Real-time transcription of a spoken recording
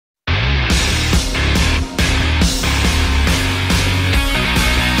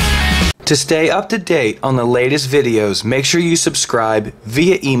To stay up to date on the latest videos, make sure you subscribe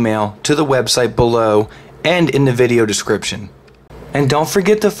via email to the website below and in the video description. And don't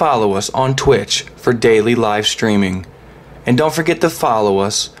forget to follow us on Twitch for daily live streaming. And don't forget to follow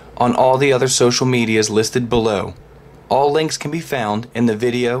us on all the other social medias listed below. All links can be found in the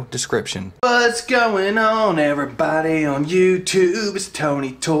video description. What's going on, everybody on YouTube? It's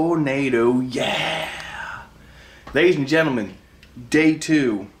Tony Tornado, yeah! Ladies and gentlemen, day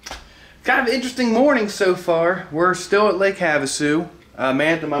 2. Kind of interesting morning so far. We're still at Lake Havasu.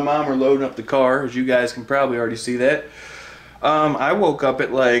 Mantha and my mom are loading up the car, as you guys can probably already see that. I woke up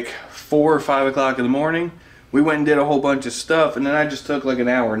at like 4 or 5 o'clock in the morning. We went and did a whole bunch of stuff, and then I just took like an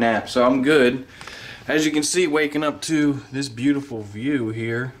hour nap, so I'm good. As you can see, waking up to this beautiful view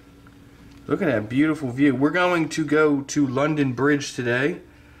here. Look at that beautiful view. We're going to go to London Bridge today,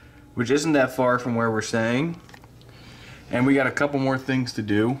 which isn't that far from where we're staying. And we got a couple more things to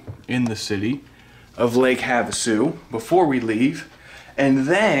do in the city of Lake Havasu before we leave. And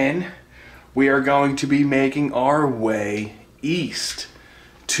then we are going to be making our way east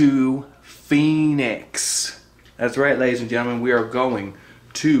to Phoenix. That's right, ladies and gentlemen, we are going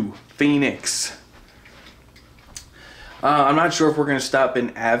to Phoenix. I'm not sure if we're going to stop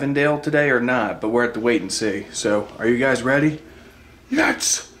in Avondale today or not, but we're at the wait and see. So, are you guys ready?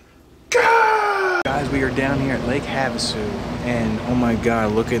 Let's go! Guys, we are down here at Lake Havasu, and oh my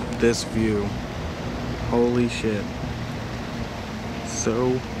god, look at this view. Holy shit.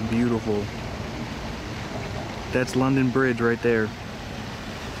 So beautiful. That's London Bridge right there.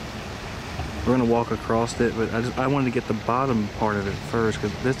 We're gonna walk across it, but I wanted to get the bottom part of it first,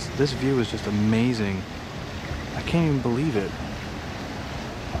 because this view is just amazing. I can't even believe it.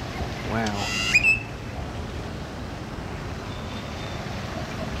 Wow.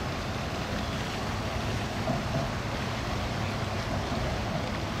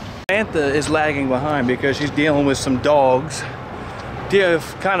 Mantha is lagging behind because she's dealing with some dogs,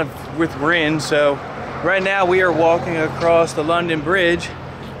 kind of with Rin. So right now we are walking across the London Bridge,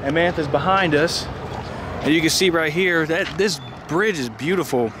 and Mantha's behind us. And you can see right here that this bridge is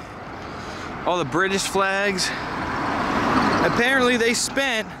beautiful. All the British flags. Apparently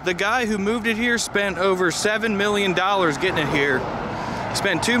the guy who moved it here spent over $7 million getting it here. He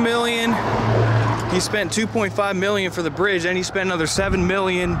spent $2 million. He spent $2.5 million for the bridge, and he spent another $7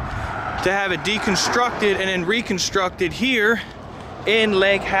 million to have it deconstructed and then reconstructed here in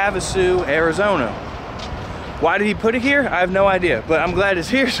Lake Havasu, Arizona. Why did he put it here? I have no idea, but I'm glad it's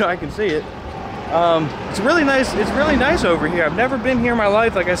here so I can see it. It's really nice. It's really nice over here. I've never been here in my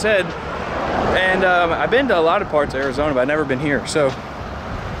life, like I said, and I've been to a lot of parts of Arizona, but I've never been here. So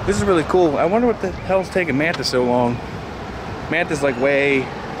this is really cool. I wonder what the hell's taking Mantha so long. Mantha's like way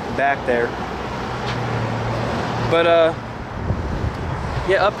back there. But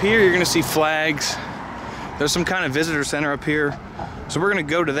yeah, up here you're gonna see flags. There's some kind of visitor center up here, so we're gonna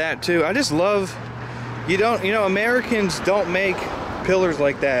go to that too. I just love, you know, Americans don't make pillars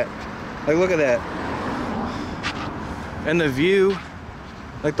like that. Like, look at that. And the view,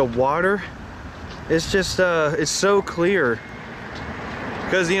 like the water, it's just it's so clear.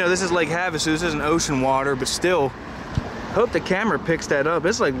 Because, you know, this is Lake Havasu, this isn't ocean water, but still, hope the camera picks that up.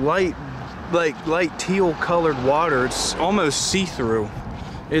 It's like light teal colored water. It's almost see-through.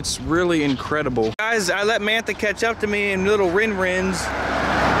 It's really incredible. Guys, I let Mantha catch up to me in little Rin-Rins.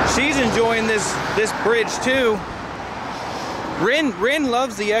 She's enjoying this bridge too. Rin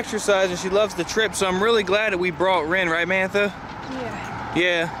loves the exercise and she loves the trip, so I'm really glad that we brought Rin, right, Mantha? Yeah.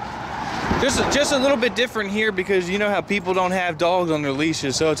 Yeah. Just a little bit different here because you know how people don't have dogs on their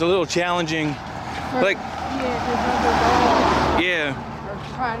leashes, so it's a little challenging. Like, yeah.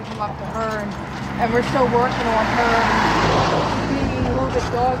 Trying to come up to her, and we're still working on her being a little bit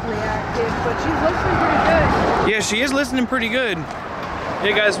dog reactive, but she's listening pretty good. Yeah, she is listening pretty good.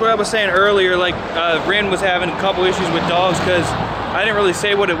 Yeah, guys, what I was saying earlier, like Rin was having a couple issues with dogs because I didn't really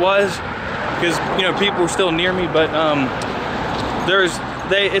say what it was because, you know, people were still near me, but I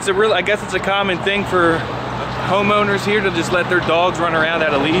guess it's a common thing for homeowners here to just let their dogs run around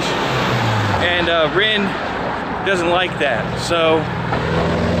at a leash, and Rin doesn't like that, so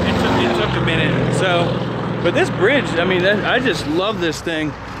it took a minute. So, but this bridge, I mean, I just love this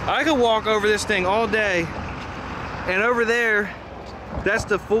thing. I could walk over this thing all day, and over there, that's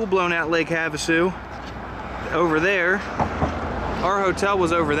the full-blown out Lake Havasu. Over there, our hotel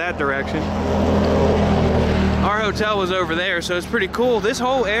was over that direction. Our hotel was over there, so it's pretty cool. This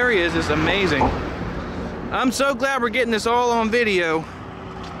whole area is just amazing. I'm so glad we're getting this all on video.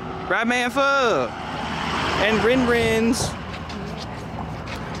 Right, Mantha? And Rin-Rins.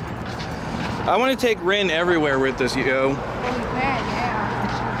 I want to take Rin everywhere with us, yo. Well, you can,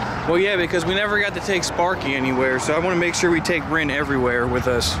 yeah. Well, yeah, because we never got to take Sparky anywhere, so I want to make sure we take Rin everywhere with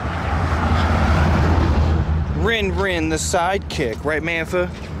us. Rin, the sidekick, right, Mantha?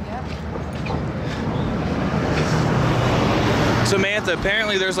 Yep. Samantha,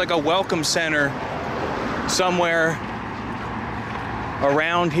 apparently there's like a welcome center somewhere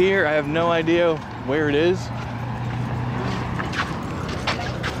around here. I have no idea where it is.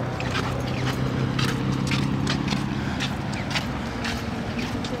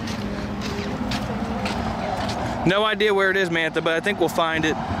 No idea where it is, Mantha, but I think we'll find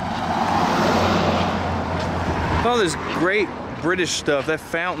it. Oh, this great British stuff. That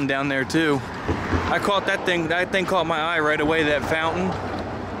fountain down there too. I caught that thing. That thing caught my eye right away. That fountain.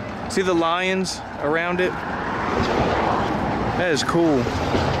 See the lions around it? That is cool.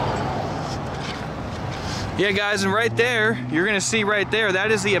 Yeah, guys, and right there, you're gonna see right there.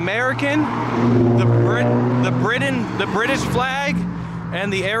 That is the American, the British flag,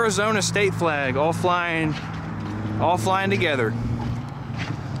 and the Arizona state flag, all flying together.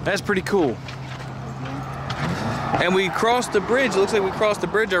 That's pretty cool. And we crossed the bridge. It looks like we crossed the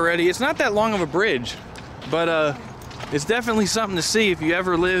bridge already. It's not that long of a bridge, but it's definitely something to see if you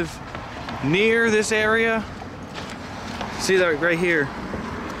ever live near this area. See that right here.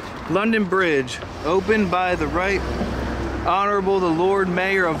 London Bridge, opened by the Right Honourable the Lord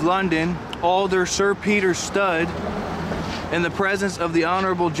Mayor of London, Alder Sir Peter Studd, in the presence of the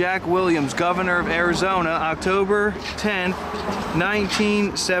Honorable Jack Williams, Governor of Arizona, October 10th,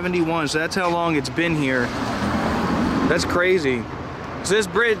 1971. So that's how long it's been here. That's crazy. So this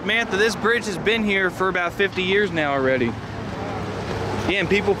bridge, Mantha, this bridge has been here for about 50 years now already. Yeah, and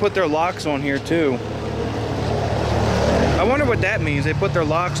people put their locks on here too. I wonder what that means, they put their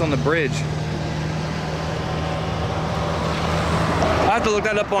locks on the bridge. I have to look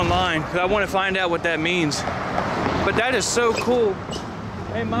that up online because I want to find out what that means. But that is so cool.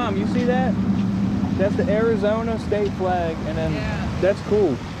 Hey Mom, you see that? That's the Arizona state flag, and then that's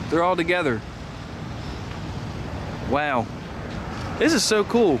cool. They're all together. Wow. This is so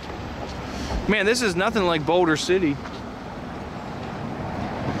cool. Man, this is nothing like Boulder City.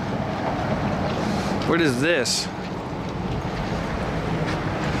 What is this?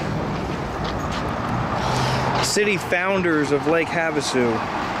 City founders of Lake Havasu.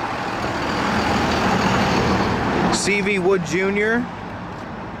 C.V. Wood Jr.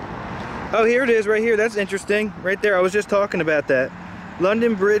 Oh, here it is right here. That's interesting. Right there. I was just talking about that.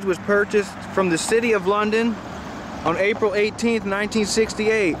 London Bridge was purchased from the City of London on April 18th,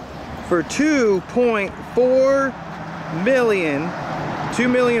 1968 for $2.4 million,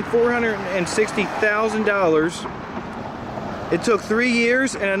 $2,460,000. It took 3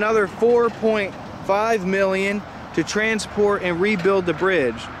 years and another $4.5 million to transport and rebuild the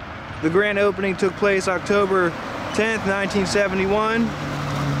bridge. The grand opening took place October 10th, 1971.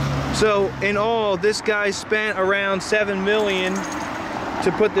 So in all, this guy spent around $7 million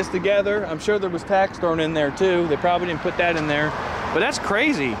to put this together. I'm sure there was tax thrown in there too. They probably didn't put that in there, but that's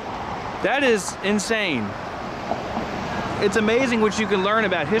crazy. That is insane. It's amazing what you can learn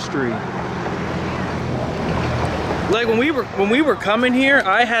about history. Like when we were coming here,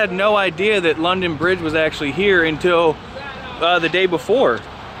 I had no idea that London Bridge was actually here until the day before.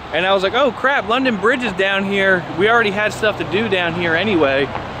 And I was like, oh crap, London Bridge is down here. We already had stuff to do down here anyway.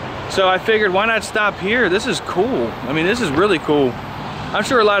 So I figured, why not stop here? This is cool. I mean, this is really cool. I'm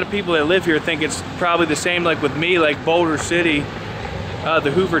sure a lot of people that live here think it's probably the same like with me, like Boulder City,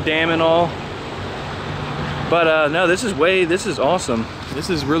 the Hoover Dam and all. But no, this is awesome. This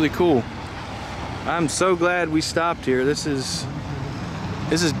is really cool. I'm so glad we stopped here. This is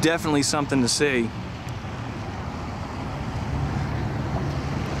definitely something to see.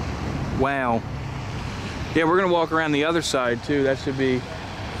 Wow. Yeah, we're gonna walk around the other side too. That should be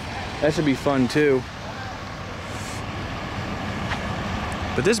fun too.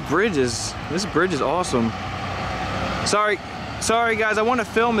 But this bridge is awesome. Sorry guys, I want to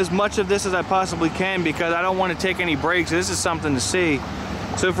film as much of this as I possibly can because I don't want to take any breaks. This is something to see.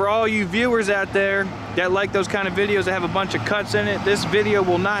 So for all you viewers out there that like those kind of videos that have a bunch of cuts in it, this video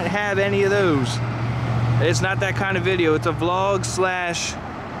will not have any of those. It's not that kind of video. It's a vlog slash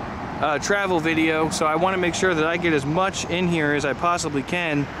travel video, so I want to make sure that I get as much in here as I possibly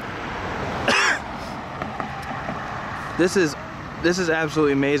can. This is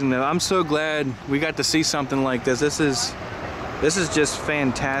absolutely amazing though. I'm so glad we got to see something like this. This is just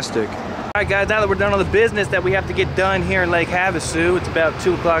fantastic. Alright guys, now that we're done all the business that we have to get done here in Lake Havasu, it's about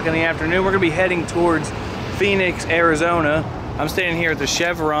 2 o'clock in the afternoon. We're gonna be heading towards Phoenix, Arizona. I'm standing here at the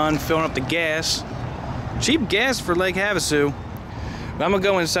Chevron filling up the gas. Cheap gas for Lake Havasu. I'm gonna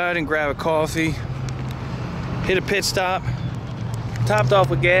go inside and grab a coffee, hit a pit stop, topped off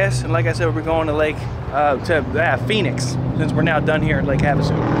with gas, and like I said, we're going to Phoenix, since we're now done here at Lake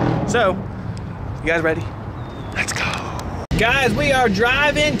Havasu. So, you guys ready? Let's go. Guys, we are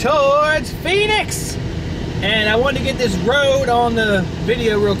driving towards Phoenix, and I wanted to get this road on the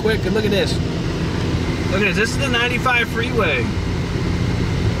video real quick. And look at this. Look at this. This is the 95 freeway.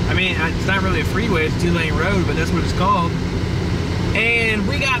 I mean, it's not really a freeway, it's a 2-lane road, but that's what it's called. And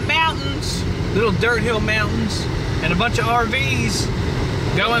we got mountains, little dirt hill mountains, and a bunch of RVs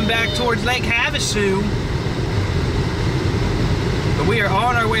going back towards Lake Havasu. But we are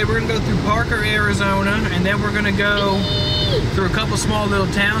on our way. We're gonna go through Parker, Arizona, and then we're gonna go through a couple small little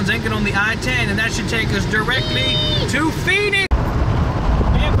towns, then get on the I-10, and that should take us directly to Phoenix.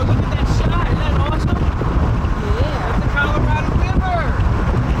 Man, but look at that shot, isn't that awesome? Yeah. That's the Colorado River.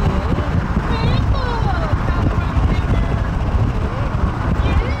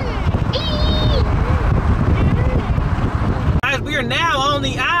 Yeah. Guys, we are now on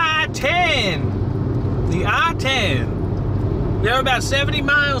the I-10. The I-10. We have about 70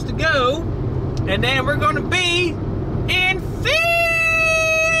 miles to go, and then we're gonna be in Phoenix!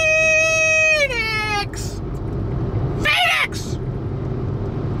 Phoenix!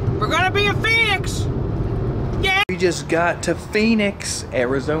 We're gonna be in Phoenix! Yeah! We just got to Phoenix,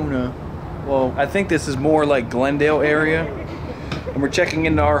 Arizona. Well, I think this is more like Glendale area. And we're checking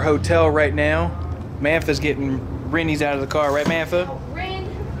into our hotel right now. Mantha's getting Rennie's out of the car, right, Mantha?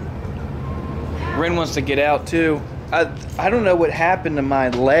 Ren wants to get out too. I don't know what happened to my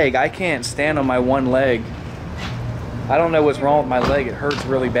leg. I can't stand on my one leg. I don't know what's wrong with my leg. It hurts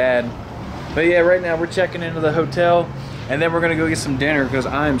really bad. But yeah, right now we're checking into the hotel, and then we're gonna go get some dinner because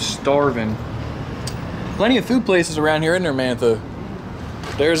I'm starving. Plenty of food places around here, isn't there, Mantha?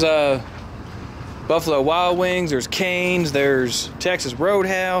 There's Buffalo Wild Wings, there's Cane's, there's Texas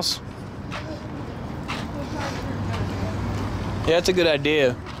Roadhouse. Yeah, that's a good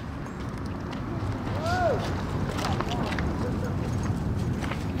idea.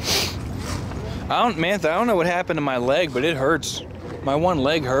 Mantha, I don't know what happened to my leg, but it hurts. My one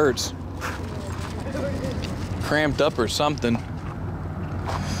leg hurts. Cramped up or something.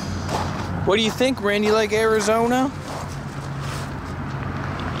 What do you think, Ren? You like Arizona?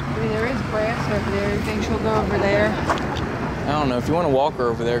 I mean, there is grass over there. You think she'll go over there? I don't know. If you want to walk her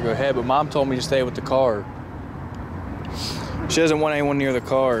over there, go ahead. But Mom told me to stay with the car. She doesn't want anyone near the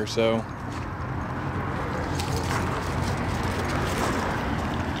car, so.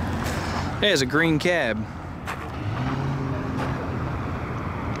 Hey, it's a green cab.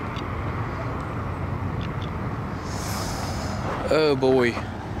 Oh boy.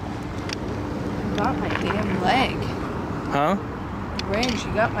 Got my damn leg. Huh? Ren, she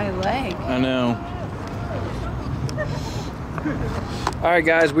got my leg. I know. Alright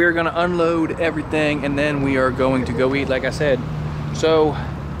guys, we are gonna unload everything and then we are going to go eat like I said. So,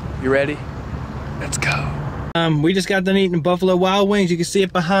 you ready? Let's go. We just got done eating Buffalo Wild Wings. You can see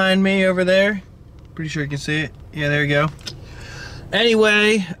it behind me over there. Pretty sure you can see it. Yeah, there you go.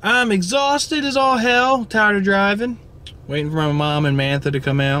 Anyway, I'm exhausted as all hell. Tired of driving. Waiting for my mom and Mantha to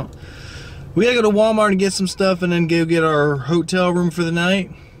come out. We gotta go to Walmart and get some stuff and then go get our hotel room for the night.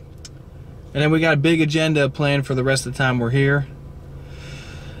 And then we got a big agenda planned for the rest of the time we're here.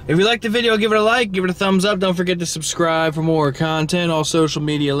 If you liked the video, give it a like, give it a thumbs up. Don't forget to subscribe for more content. All social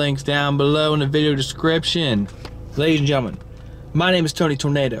media links down below in the video description. Ladies and gentlemen, my name is Tony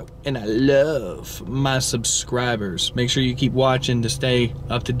Tornado, and I love my subscribers. Make sure you keep watching to stay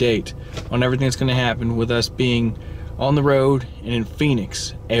up to date on everything that's going to happen with us being on the road and in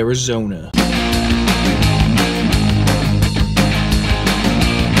Phoenix, Arizona.